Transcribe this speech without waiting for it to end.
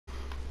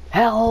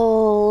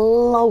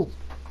Hello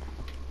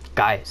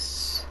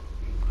guys,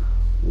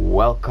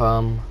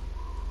 welcome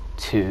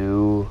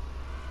to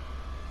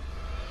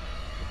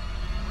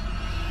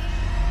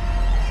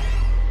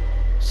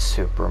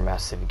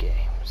Supermassive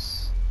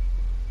Games.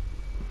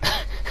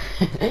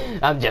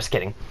 I'm just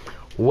kidding.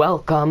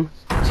 Welcome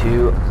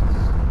to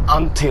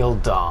Until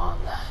Dawn.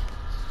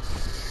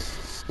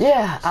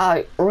 Yeah,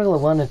 I really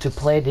wanted to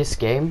play this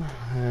game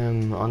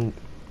on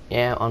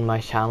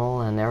my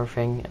channel and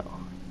everything.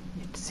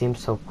 It seems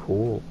so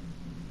cool.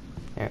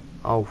 Yeah.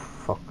 Oh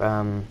fuck.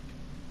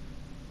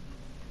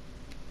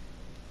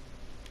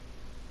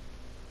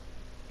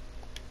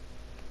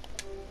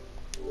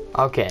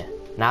 Okay,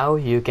 now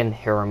you can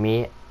hear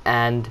me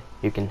and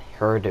you can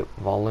hear the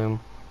volume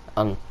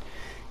on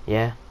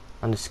the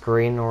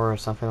screen or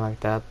something like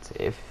that.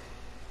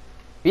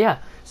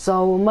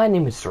 So my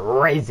name is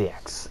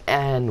RazyX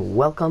and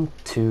welcome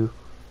to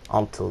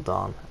Until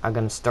Dawn. I'm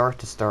gonna start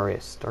the story.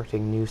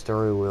 Starting new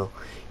story will...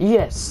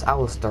 Yes, I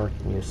will start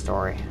a new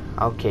story.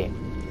 Okay,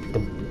 the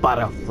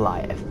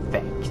butterfly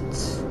effect.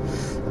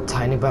 A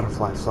tiny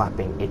butterfly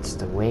flapping its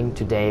wing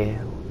today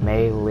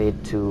may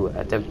lead to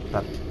a...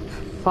 But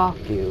fuck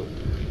you.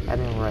 I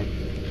didn't write...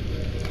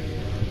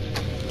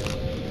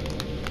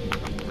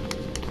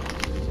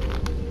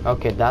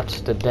 Okay,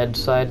 that's the dead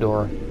side,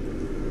 or...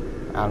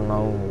 I don't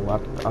know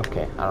what...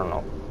 Okay, I don't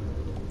know.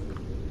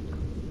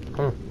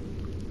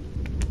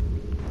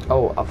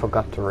 Oh, I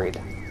forgot to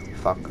read.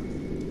 Fuck.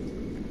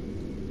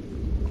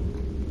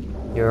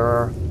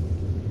 Your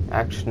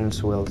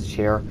actions will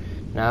share.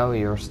 Now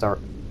your start.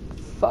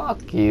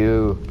 Fuck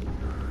you.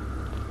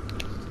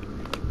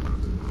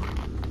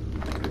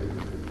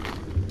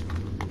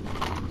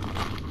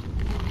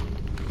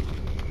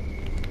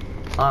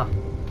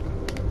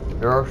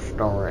 Your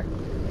story.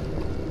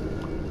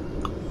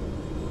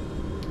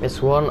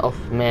 It's one of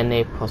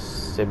many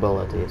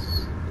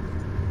possibilities.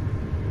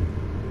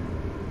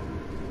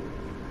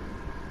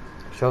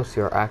 Shows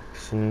your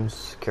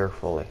actions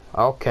carefully.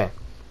 Okay,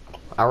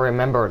 I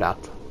remember that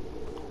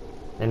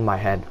in my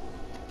head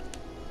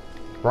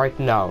right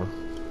now,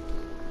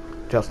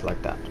 just like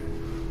that.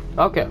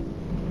 Okay,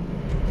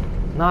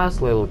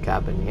 nice little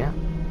cabin, yeah.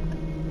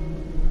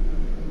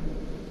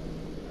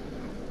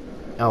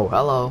 Oh,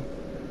 hello.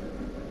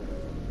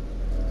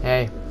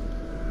 Hey,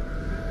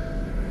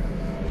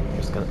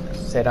 just gonna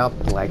set up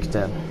like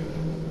that.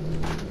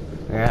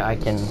 Yeah, I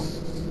can.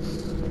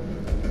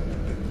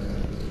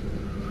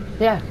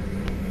 Yeah.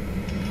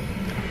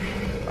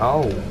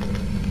 Oh.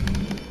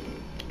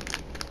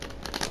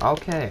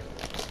 Okay.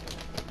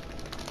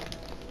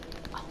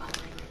 Oh my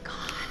god.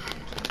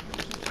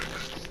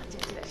 You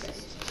guys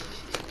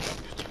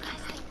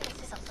think this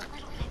is a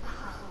little bit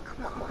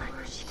Come on,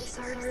 she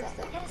deserves it.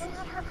 It's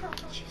not her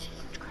fault. She's a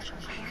huge crush on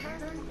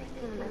Hannah.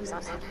 Everything moves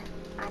on it.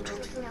 I'm just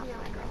looking out for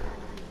my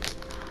girlfriend.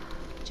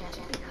 Jen,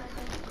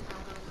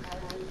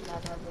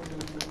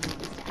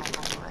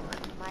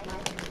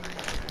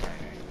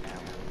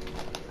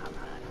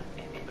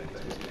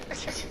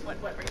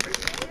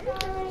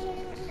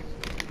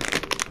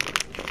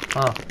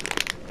 Huh.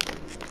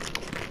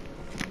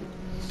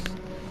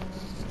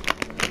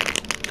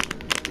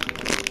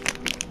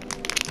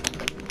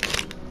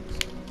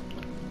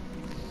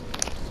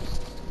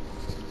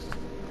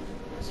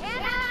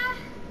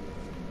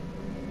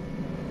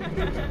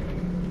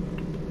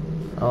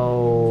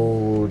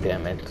 Oh,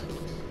 damn it.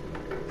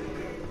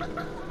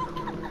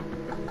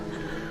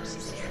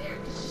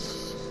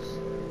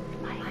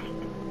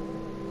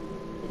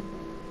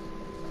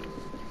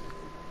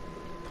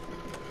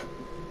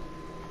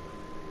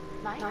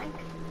 Mike?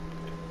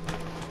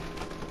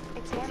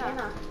 It's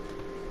Hannah.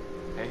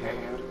 Hey,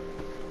 Hannah.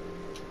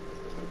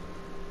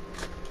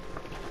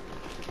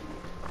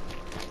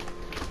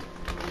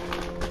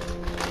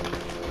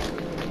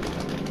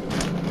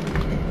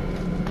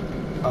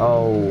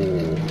 Oh.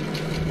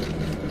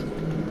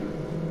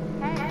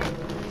 Hey,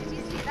 did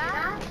you see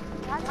that?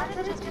 That's what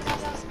it just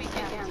possessed this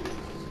weekend.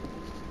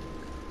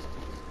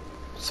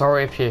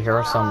 Sorry if you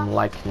hear some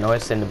like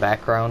noise in the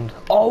background.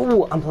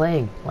 Oh, I'm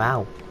playing.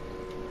 Wow.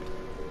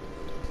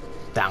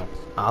 Down,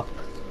 up,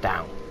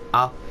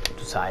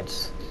 to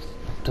sides,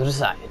 to the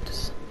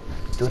sides,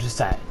 to the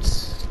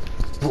sides.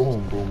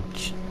 Boom, boom.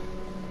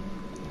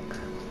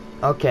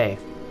 Okay.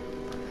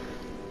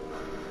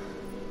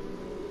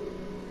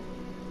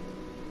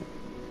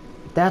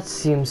 That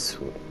seems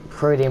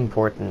pretty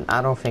important.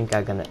 I don't think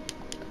I'm gonna...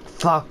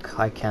 Fuck,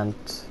 I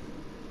can't.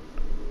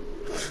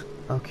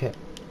 Okay.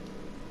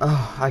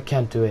 Oh, I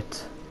can't do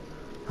it.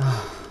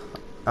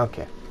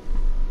 Okay.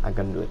 I'm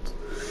gonna do it.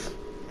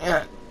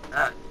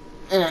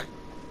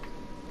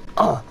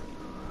 Oh,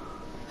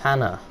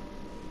 Hannah,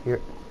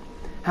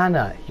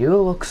 you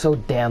look so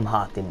damn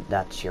hot in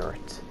that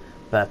shirt,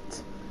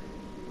 but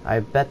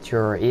I bet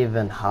you're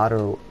even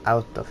hotter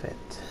out of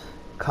it.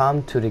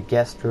 Come to the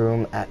guest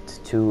room at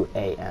 2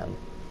 a.m.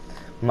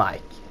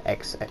 Mike,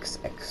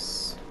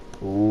 XXX.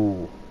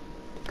 Ooh,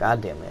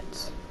 god damn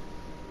it.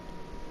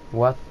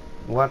 What?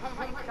 Oh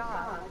my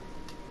god.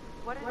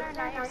 What did our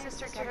naive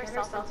sister get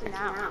herself into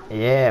now?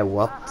 Yeah,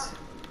 what?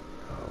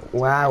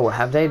 Wow,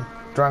 have they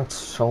drunk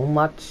so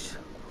much?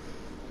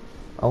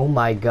 Oh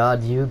my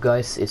god, you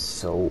guys is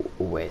so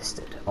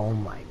wasted. Oh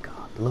my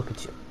god, look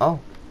at you. Oh.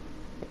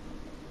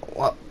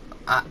 Well,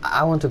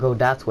 I want to go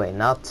that way,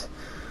 not...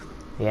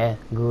 Yeah,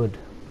 good.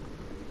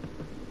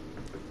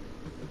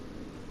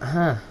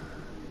 Huh.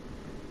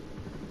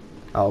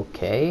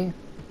 Okay.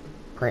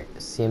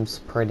 Seems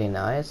pretty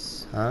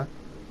nice, huh?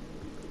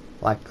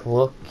 Like,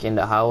 look in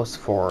the house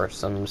for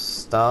some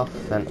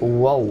stuff and...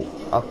 Whoa,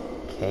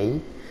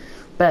 okay.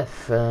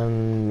 Beth,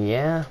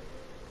 yeah.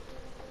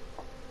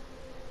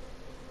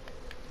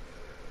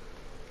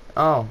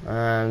 Oh,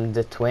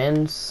 the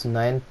twins,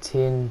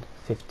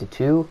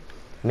 1952.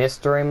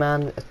 Mystery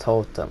Man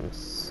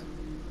totems.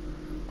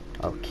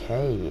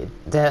 Okay,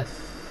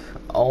 death.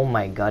 Oh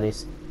my god,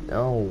 it's...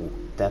 Oh,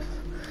 death.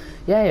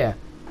 Yeah, yeah.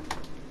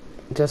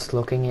 Just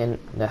looking in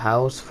the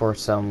house for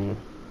some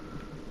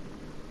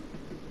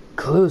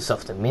clues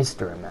of the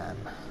Mystery Man.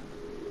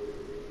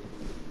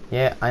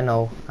 Yeah, I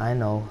know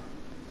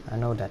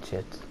that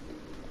shit.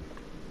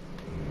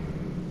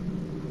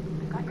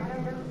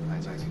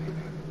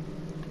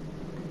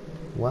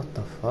 What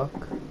the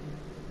fuck?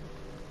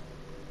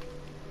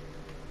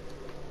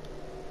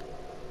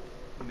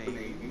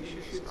 Maybe you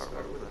should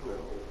start with a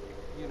little,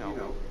 you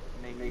know,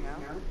 making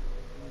out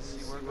and see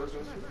where it goes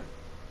from there.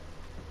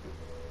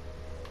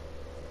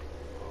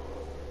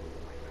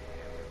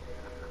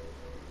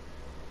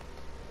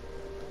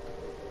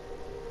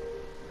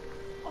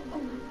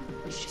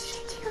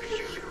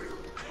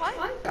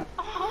 What?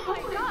 Oh my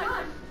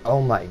god!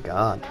 Oh my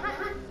god.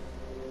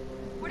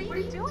 What are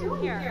you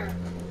doing here?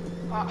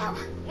 Hannah!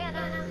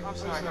 I'm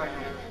sorry.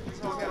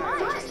 It's all good.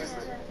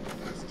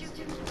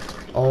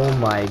 Oh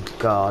my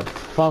god.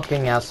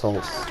 Fucking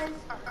assholes.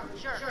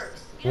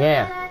 Jerks.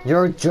 Yeah,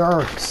 you're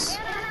jerks.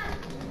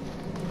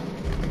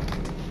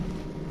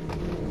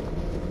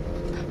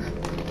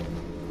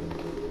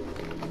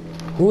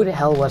 Who the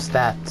hell was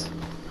that?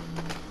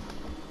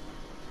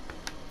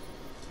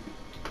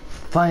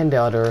 Find the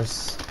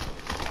others.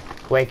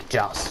 Wake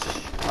Josh.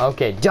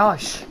 Okay,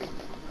 Josh!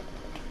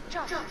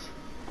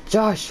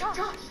 Josh!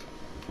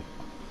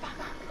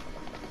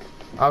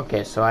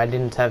 Okay, so I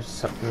didn't have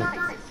some...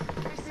 Guys,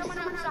 there's someone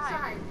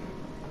outside.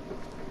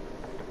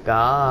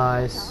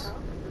 Guys.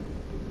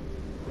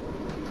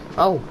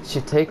 Oh,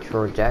 she take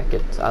her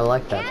jacket. I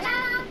like that.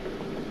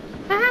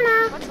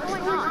 Hannah! What's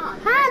going on?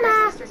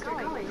 Hannah!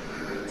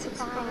 It's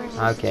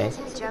fine. Okay.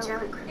 It's a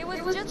joke. It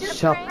was just a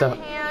Shut prank, the...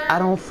 Hannah. I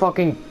don't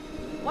fucking...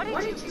 What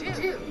did you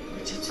do?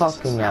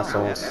 Fucking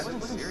assholes.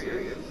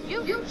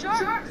 You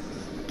jerks!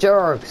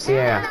 Jerks,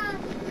 yeah.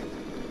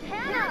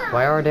 Hannah!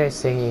 Why are they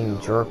saying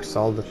jerks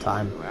all the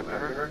time?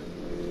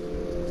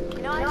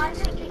 You know, I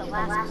think you're the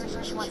last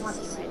person she wants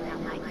to see right now,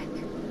 Mike.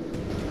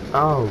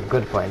 Oh,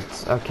 good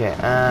point. Okay,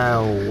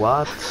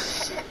 what?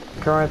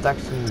 Current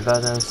action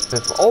buttons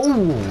before...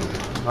 Oh!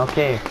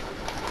 Okay.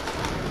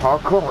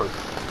 Parkour.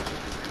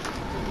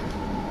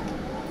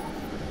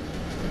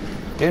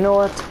 You know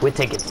what? We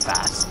take it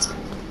fast.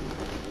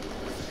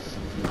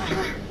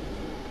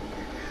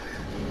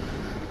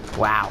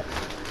 Wow.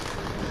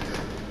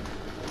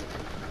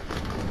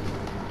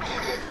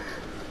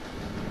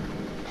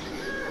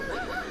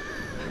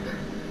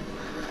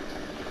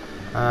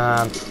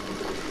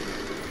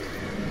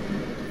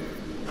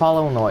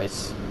 Follow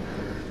noise.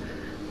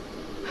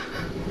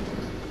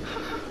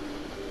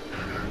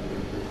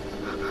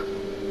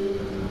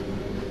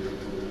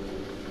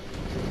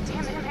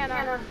 Damn it,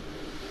 Hannah.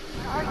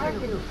 Where are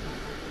you?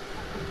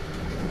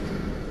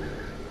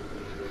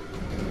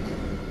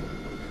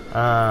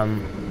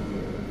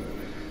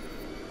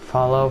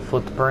 Follow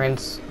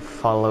footprints,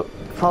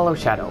 follow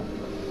shadow.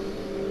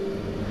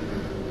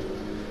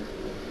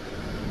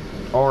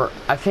 Or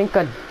I think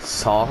I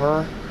saw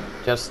her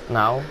just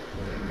now.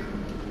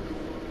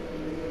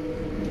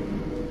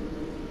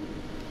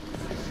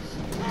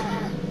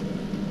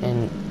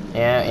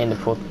 In the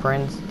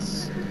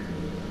footprints.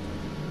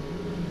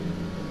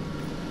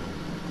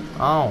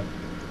 Oh.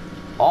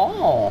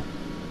 Oh.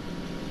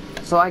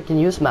 So I can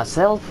use my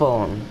cell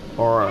phone,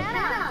 or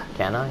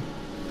can I?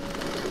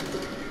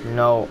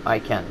 No, I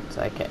can't.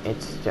 I can't.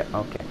 It's just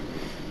okay.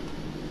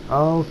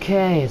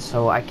 Okay,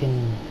 so I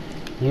can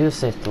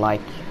use it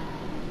like.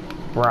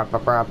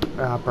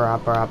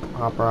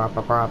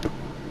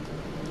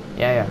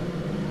 Yeah.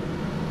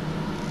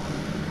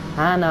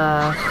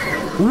 Hannah.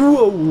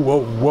 Whoa,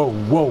 whoa, whoa,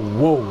 whoa,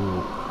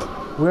 whoa.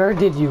 Where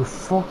did you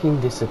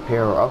fucking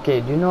disappear? Okay,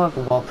 do you know I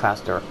can walk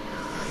faster?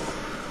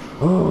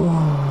 Hello?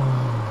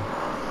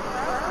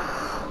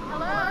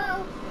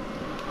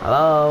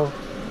 Hello?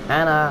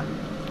 Hannah?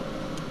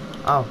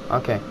 Oh,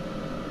 okay.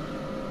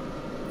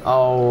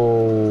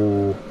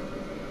 Oh.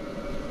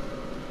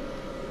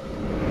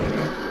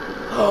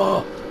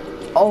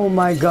 Oh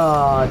my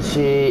god,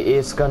 she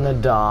is gonna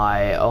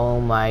die. Oh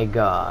my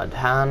god.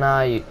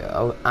 Hannah,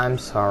 oh, I'm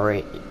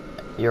sorry.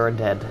 You're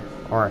dead.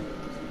 Or,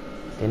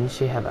 didn't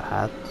she have a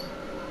hat?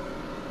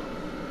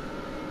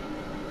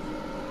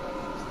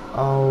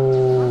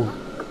 Oh.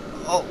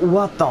 Oh,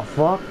 what the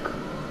fuck?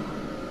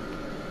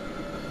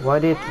 Why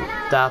did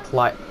that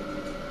like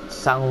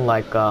sound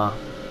like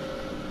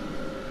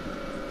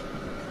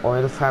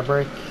oil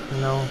fabric?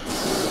 No.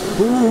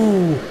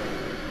 Ooh!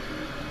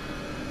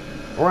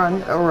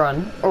 Run,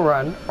 run,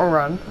 run,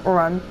 run,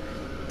 run.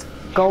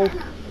 Go.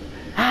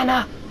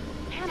 Hannah!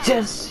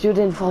 Yes, you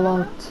didn't fall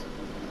out.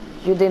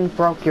 You didn't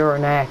broke your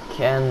neck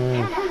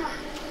and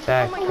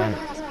back and...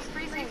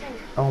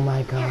 Oh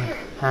my god.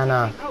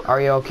 Hannah,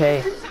 are you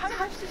okay?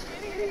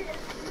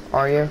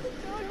 Are you?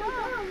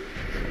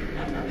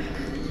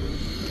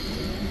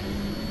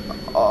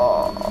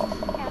 Oh.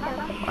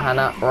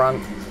 Hannah,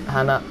 run.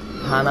 Hannah,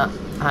 Hannah,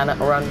 Hannah,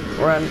 run,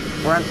 run,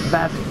 run,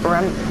 Beth,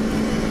 run.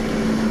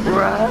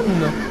 Run!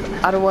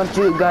 I don't want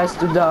you guys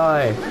to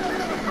die.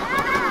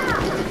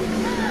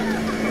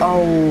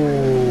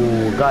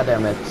 Oh, god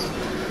damn it.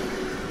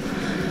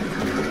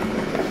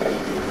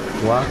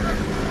 What?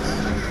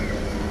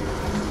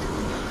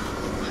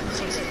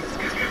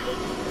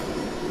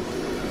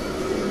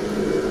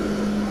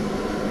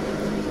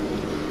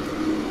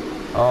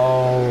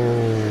 Oh.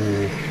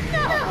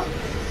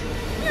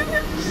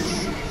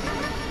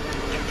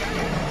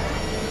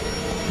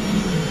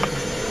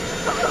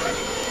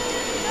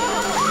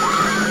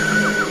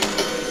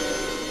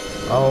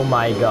 Oh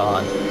my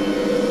god.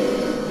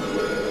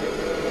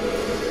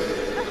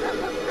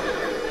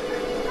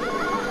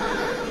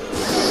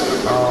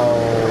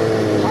 Oh.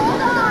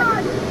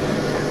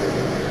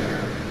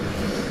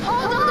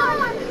 Hold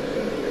on!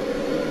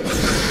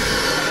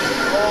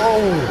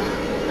 Oh.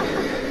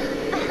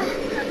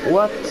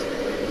 What?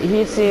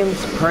 He seems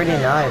pretty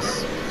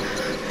nice.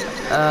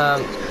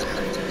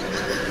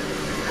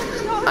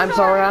 I'm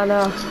sorry,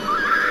 Anna.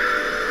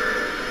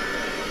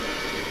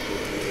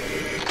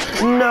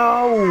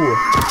 No!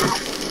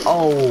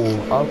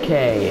 Oh,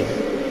 okay.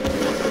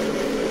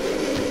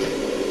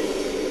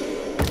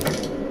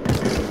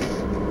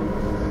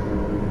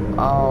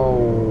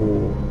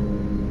 Oh.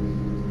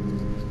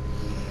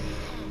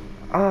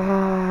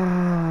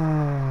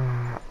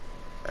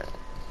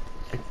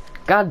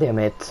 God damn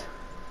it.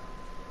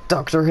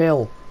 Dr.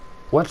 Hill,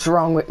 what's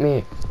wrong with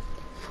me?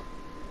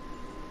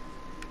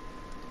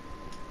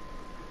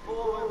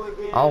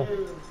 Oh.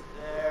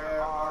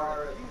 There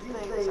are a few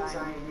things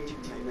I need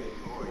to make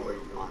sure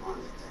you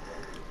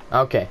understand.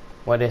 Okay,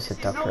 what is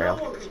it, Dr. Hill?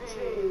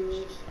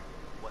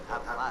 What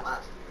happened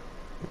last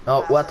year?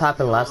 Oh, what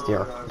happened last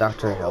year,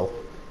 Dr. Hill?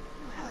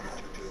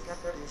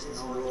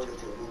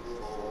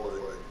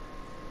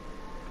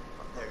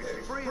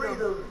 There's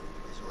freedom.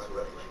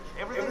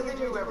 Everything you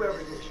do,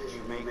 every decision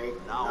you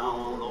make,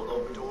 now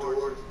open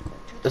doors.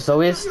 So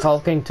he's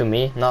talking to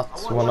me, not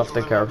one of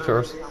the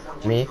characters.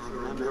 Me.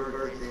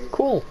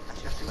 Cool.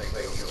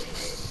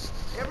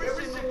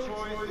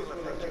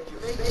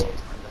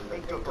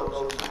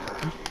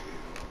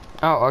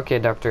 Oh, okay,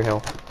 Dr.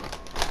 Hill.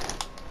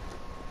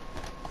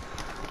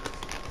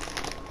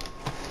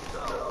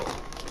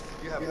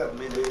 You have a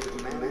minute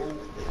to manage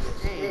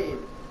the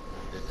game.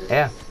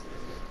 Yeah.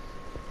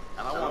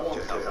 And I want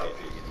to help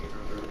you get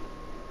through.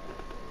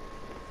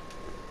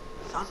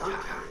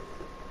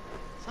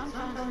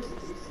 Sometimes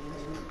these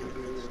things can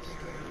be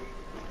scary.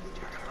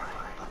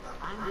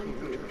 I'm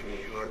here to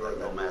ensure that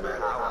no matter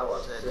how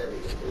upset it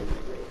is,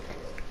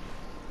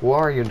 Who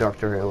are you,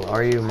 Dr. Hill?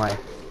 Are you my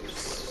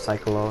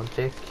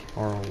psychologic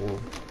or...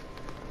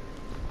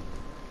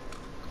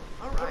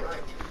 Alright.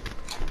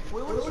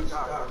 We'll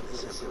start with the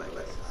simple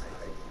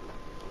exercise.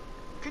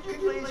 Could you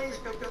please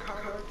pick up your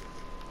card?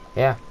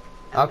 Yeah.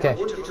 Okay. I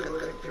want you to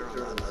look at your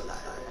other side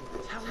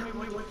and tell me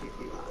what you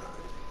feel about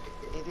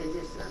it. It is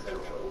essential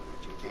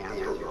that you can't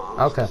answer wrong.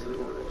 Okay.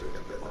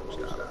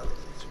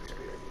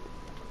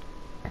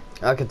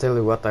 I can tell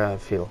you what I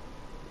feel.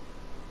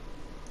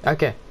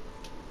 Okay.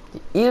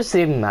 You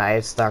seem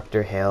nice,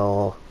 Dr.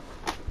 Hill.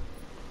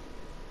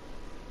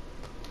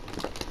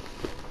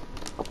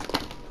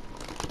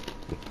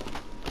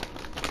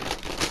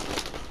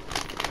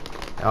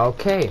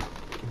 Okay.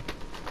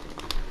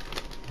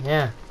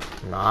 Yeah.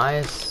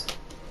 Nice.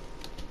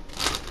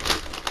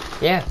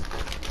 Yeah.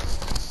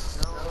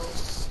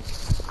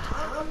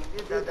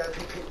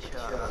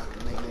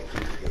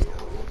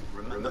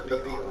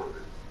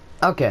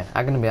 Okay,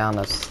 I'm gonna be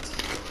honest.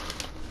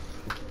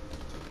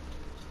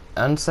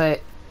 And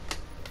say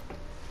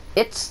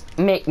it's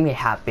make me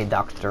happy,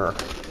 Dr.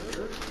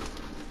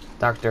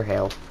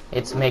 Hill.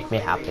 It's make me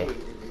happy.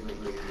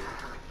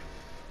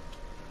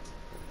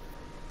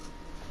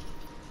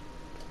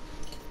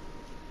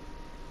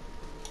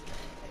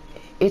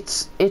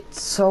 It's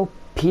so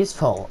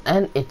peaceful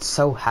and it's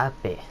so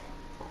happy.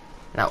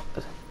 Now,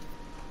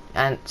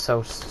 and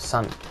so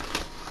sun.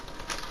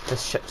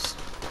 This ships.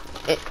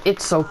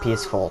 It's so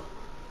peaceful.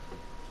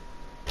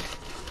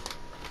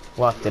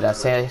 What did I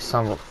say?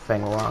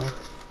 Something wrong?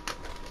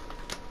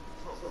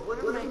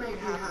 Would it make you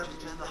happy to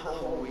spend the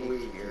whole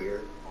week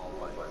here all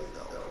by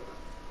yourself?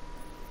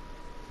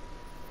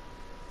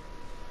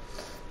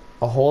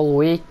 A whole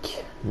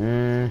week?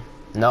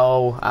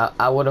 No,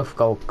 I would have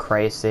go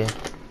crazy.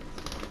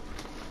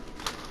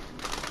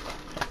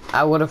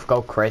 I would have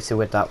go crazy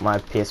without my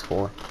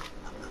PS4.